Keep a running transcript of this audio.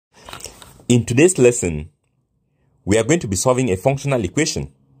In today's lesson, we are going to be solving a functional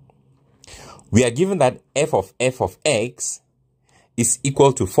equation. We are given that f of x is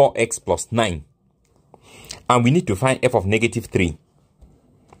equal to 4x plus 9. And we need to find f of negative 3.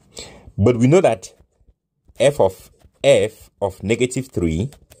 But we know that f of negative 3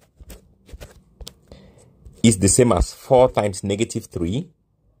 is the same as 4 times negative 3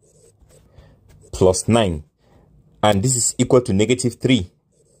 plus 9. And this is equal to negative 3.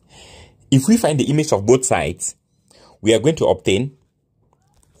 If we find the image of both sides, we are going to obtain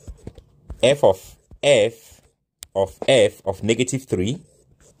f of negative 3,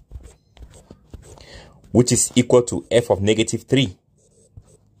 which is equal to f of negative 3.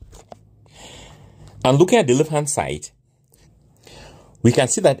 And looking at the left-hand side, we can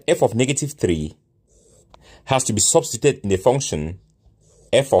see that f of negative 3 has to be substituted in the function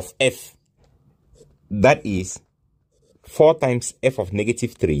f of f. That is 4 times f of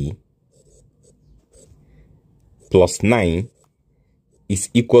negative 3 plus 9 is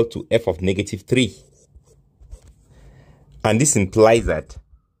equal to f of negative 3. And this implies that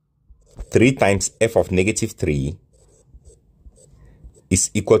 3 times f of negative 3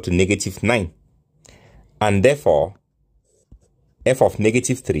 is equal to negative 9. And therefore, f of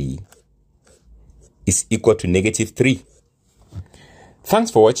negative 3 is equal to negative 3.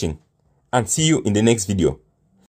 Thanks for watching, and see you in the next video.